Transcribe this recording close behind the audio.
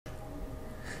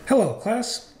Hello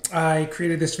class, I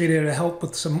created this video to help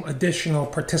with some additional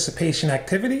participation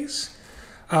activities.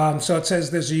 So it says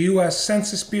there's a US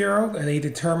Census Bureau and they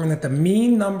determined that the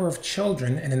mean number of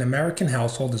children in an American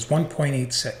household is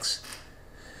 1.86.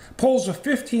 Polls of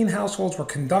 15 households were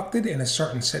conducted in a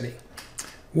certain city.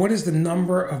 What is the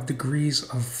number of degrees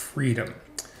of freedom?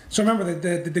 So remember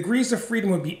the degrees of freedom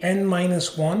would be n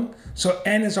minus 1. So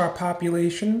n is our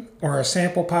population or our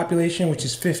sample population, which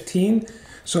is 15.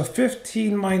 So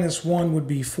 15 minus 1 would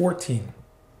be 14.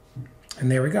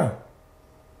 And there we go.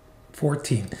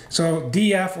 14. So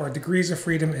DF, or degrees of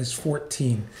freedom, is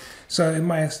 14. So in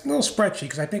my little spreadsheet,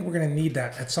 because I think we're going to need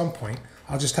that at some point,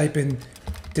 I'll just type in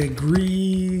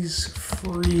degrees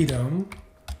freedom,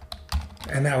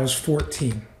 and that was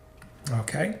 14.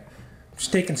 Okay?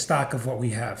 Just taking stock of what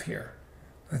we have here.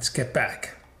 Let's get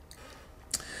back.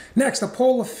 Next, a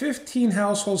poll of 15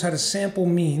 households had a sample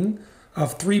mean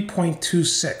of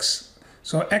 3.26.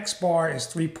 So X bar is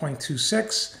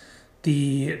 3.26.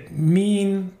 The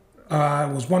mean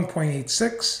was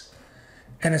 1.86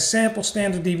 and a sample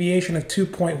standard deviation of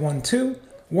 2.12.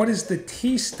 What is the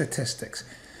T statistics?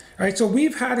 All right, so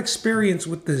we've had experience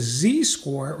with the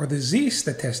Z-score or the Z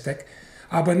statistic,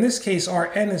 but in this case, our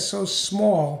N is so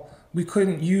small, we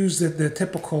couldn't use the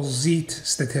typical Z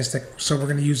statistic, so we're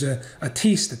going to use a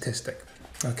T statistic.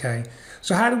 Okay,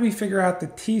 so how do we figure out the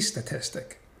T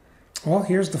statistic? Well,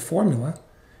 here's the formula,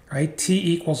 right? T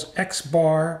equals X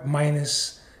bar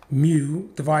minus mu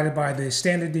divided by the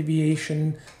standard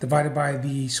deviation divided by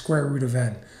the square root of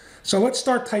n. So let's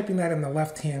start typing that in the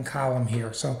left-hand column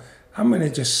here. So I'm going to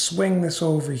just swing this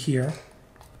over here.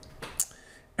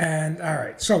 And all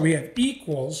right, so we have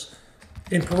equals,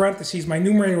 in parentheses, my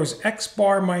numerator was X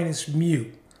bar minus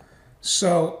mu.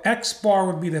 So X bar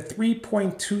would be the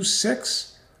 3.26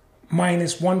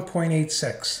 minus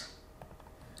 1.86.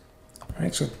 All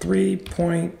right, so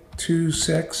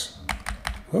 3.26,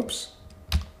 whoops,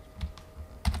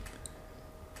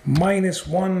 minus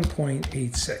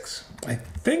 1.86. I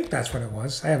think that's what it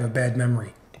was. I have a bad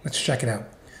memory. Let's check it out.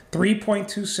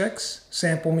 3.26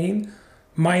 sample mean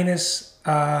minus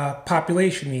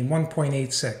population mean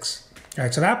 1.86. All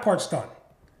right, so that part's done.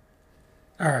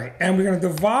 All right, and we're going to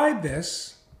divide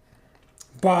this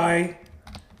by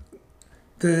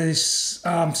the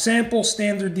sample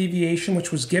standard deviation,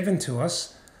 which was given to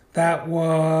us. That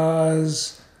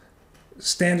was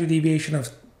standard deviation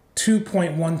of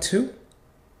 2.12.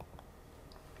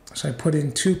 So I put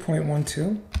in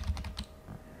 2.12.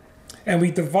 And we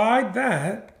divide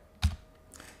that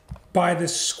by the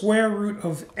square root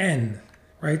of n,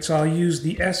 right? So I'll use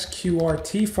the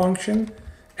SQRT function,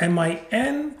 and my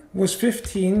n was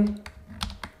 15.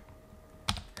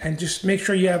 And just make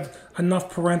sure you have enough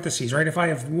parentheses, right? If I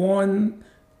have 1,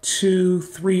 2,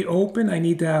 3 open, I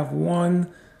need to have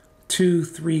 1, 2,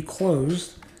 3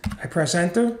 closed. I press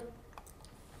enter.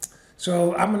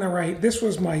 So I'm going to write, this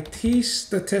was my T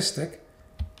statistic.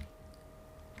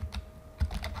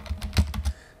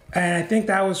 And I think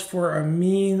that was for a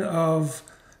mean of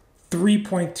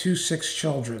 3.26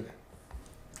 children.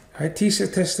 All right, T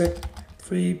statistic,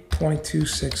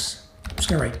 3.26. I'm just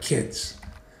going to write kids.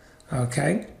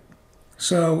 Okay,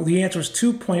 so the answer is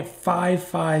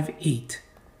 2.558.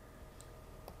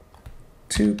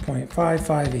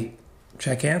 2.558.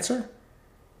 Check answer.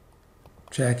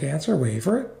 Check answer, wait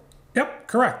for it. Yep,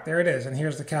 correct, there it is, and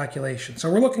here's the calculation.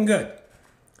 So we're looking good.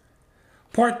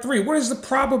 Part 3, what is the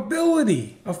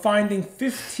probability of finding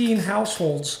 15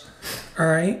 households, all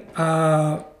right,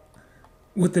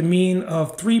 with the mean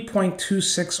of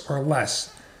 3.26 or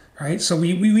less, all right? So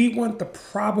we want the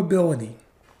probability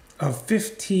of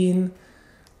 15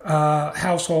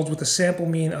 households with a sample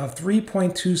mean of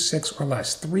 3.26 or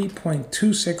less.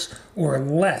 3.26 or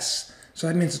less. So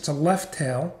that means it's a left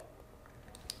tail.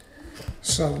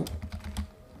 So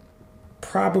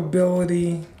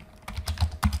probability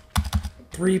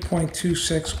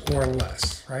 3.26 or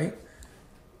less, right?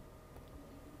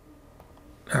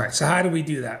 All right, so how do we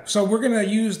do that? So we're going to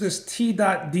use this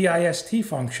t.dist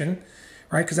function,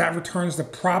 right? Because that returns the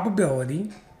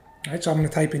probability. All right, so I'm going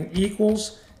to type in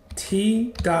equals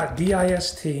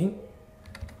t.dist, and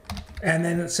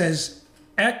then it says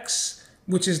x,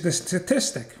 which is the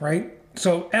statistic, right?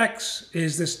 So x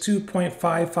is this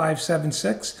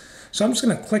 2.5576. So I'm just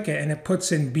going to click it, and it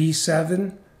puts in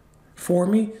B7 for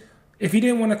me. If you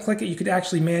didn't want to click it, you could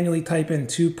actually manually type in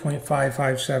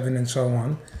 2.557 and so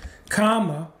on.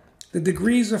 Comma, the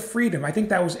degrees of freedom. I think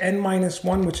that was n minus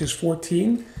 1, which is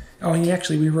 14. Oh, and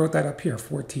actually, we wrote that up here,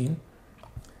 14.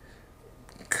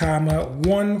 Comma,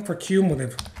 1 for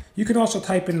cumulative. You can also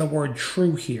type in the word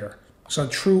true here. So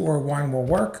true or 1 will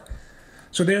work.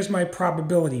 So there's my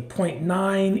probability,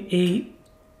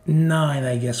 0.989,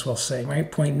 I guess we'll say, right?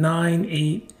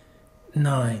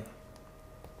 0.989.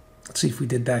 Let's see if we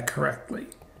did that correctly.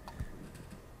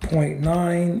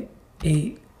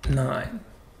 0.989.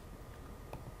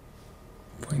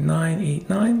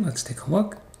 0.989, let's take a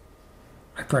look.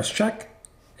 I press check,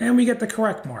 and we get the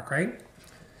correct mark, right?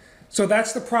 So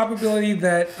that's the probability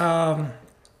that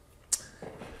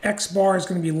X bar is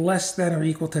going to be less than or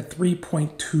equal to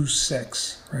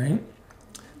 3.26, right?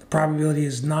 The probability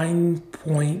is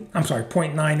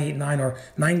 0.989 or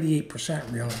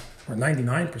 98% really, or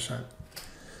 99%.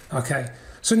 Okay,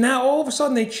 so now all of a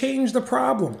sudden they changed the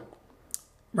problem,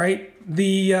 right?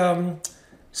 The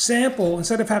sample,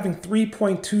 instead of having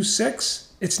 3.26,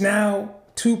 it's now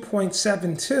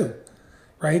 2.72,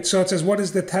 right? So it says, what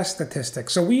is the test statistic?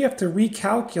 So we have to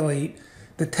recalculate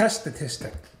the test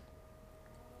statistic.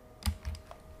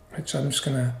 Right, so I'm just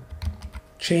going to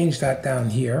change that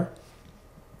down here.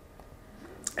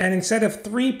 And instead of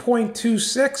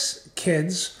 3.26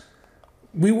 kids,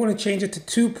 we want to change it to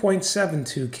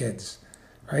 2.72 kids,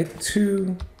 right?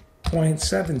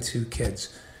 2.72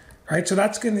 kids, right? So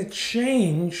that's going to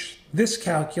change this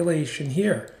calculation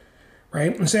here,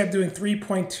 right? Instead of doing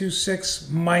 3.26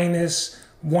 minus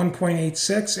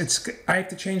 1.86, I have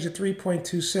to change the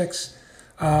 3.26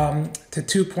 to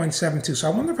 2.72. So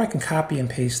I wonder if I can copy and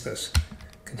paste this.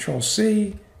 Control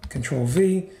C, Control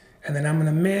V, and then I'm going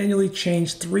to manually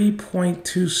change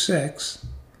 3.26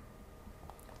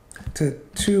 to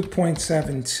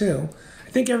 2.72. I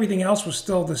think everything else was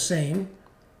still the same.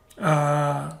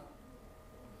 Let's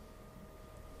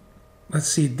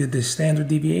see, did the standard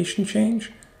deviation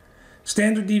change?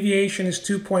 Standard deviation is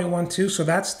 2.12, so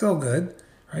that's still good,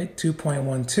 right?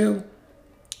 2.12.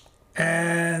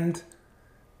 And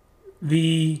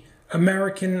the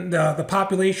the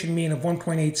population mean of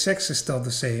 1.86 is still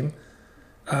the same.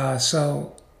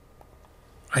 So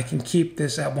I can keep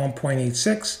this at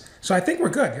 1.86. So I think we're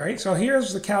good, right? So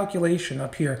here's the calculation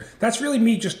up here. That's really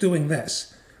me just doing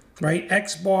this, right?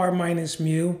 X bar minus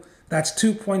mu, that's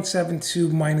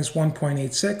 2.72 minus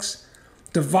 1.86,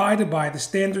 divided by the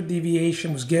standard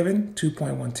deviation was given,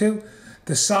 2.12.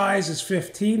 The size is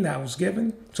 15, that was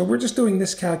given. So we're just doing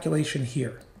this calculation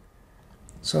here.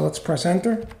 So let's press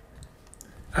enter.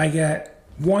 I get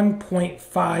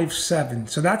 1.57.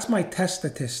 So that's my test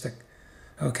statistic,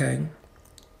 okay?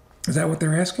 Is that what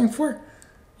they're asking for?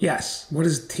 Yes. What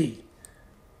is T?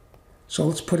 So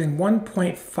let's put in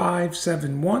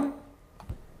 1.571.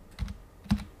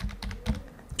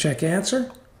 Check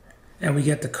answer. And we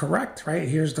get the correct, right?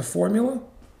 Here's the formula.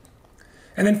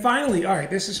 And then finally, all right,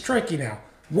 this is tricky now.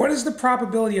 What is the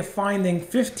probability of finding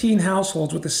 15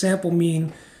 households with a sample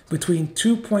mean between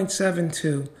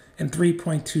 2.72 and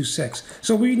 3.26?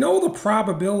 So we know the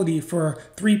probability for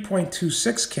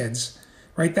 3.26 kids,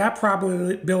 right? That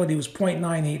probability was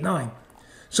 0.989.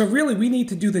 So really, we need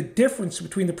to do the difference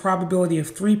between the probability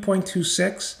of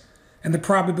 3.26 and the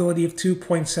probability of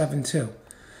 2.72.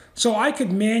 So I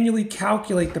could manually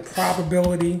calculate the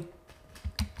probability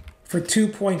for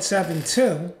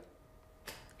 2.72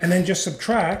 and then just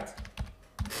subtract,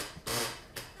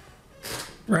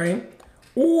 right?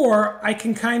 Or I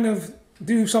can kind of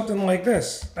do something like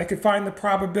this. I could find the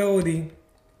probability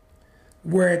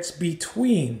where it's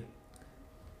between.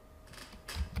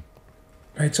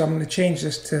 Right, so I'm going to change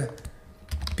this to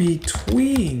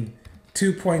between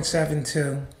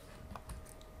 2.72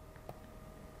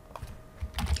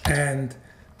 and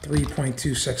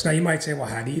 3.26. Now you might say, well,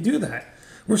 how do you do that?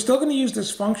 We're still going to use this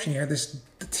function here, this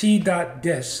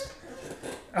t.dist,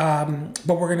 but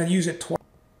we're going to use it twice.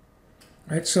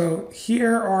 Right, so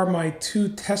here are my two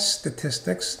test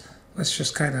statistics. Let's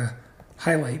just kind of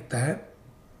highlight that.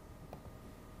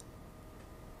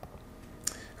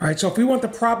 All right, so if we want the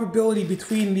probability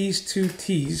between these two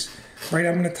t's, right,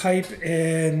 I'm going to type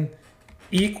in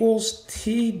equals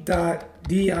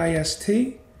t.dist.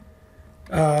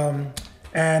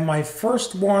 And my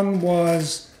first one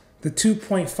was the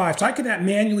 2.5. So I can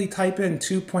manually type in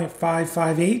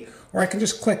 2.558, or I can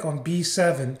just click on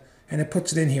B7 and it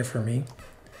puts it in here for me.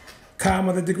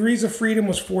 Comma, the degrees of freedom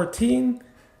was 14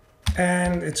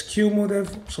 and it's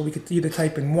cumulative. So we could either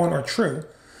type in 1 or true.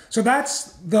 So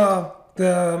that's the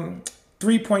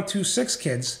 3.26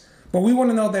 kids, but we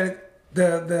want to know that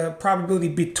the probability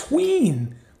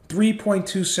between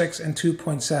 3.26 and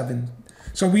 2.7.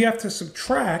 So we have to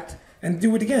subtract and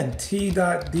do it again,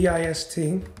 t.dist.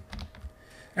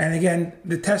 And again,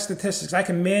 the test statistics, I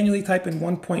can manually type in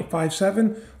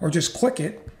 1.57 or just click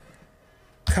it,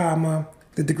 comma,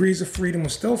 the degrees of freedom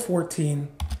was still 14,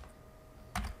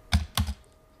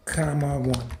 comma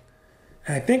 1.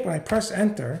 And I think when I press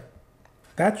enter,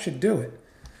 That should do it.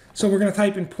 So we're going to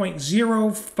type in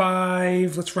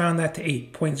 0.05, let's round that to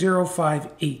 8,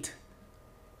 0.058.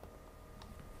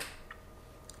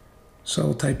 So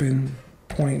we'll type in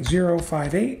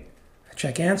 0.058,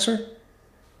 check answer,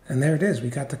 and there it is, we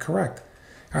got the correct.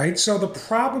 All right, so the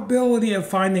probability of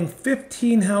finding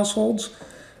 15 households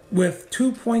with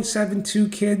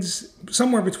 2.72 kids,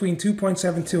 somewhere between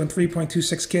 2.72 and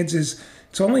 3.26 kids,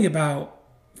 it's only about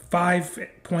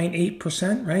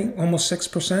 5.8%, right? Almost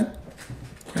 6%.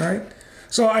 All right.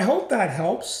 So I hope that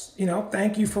helps.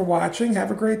 Thank you for watching.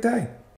 Have a great day.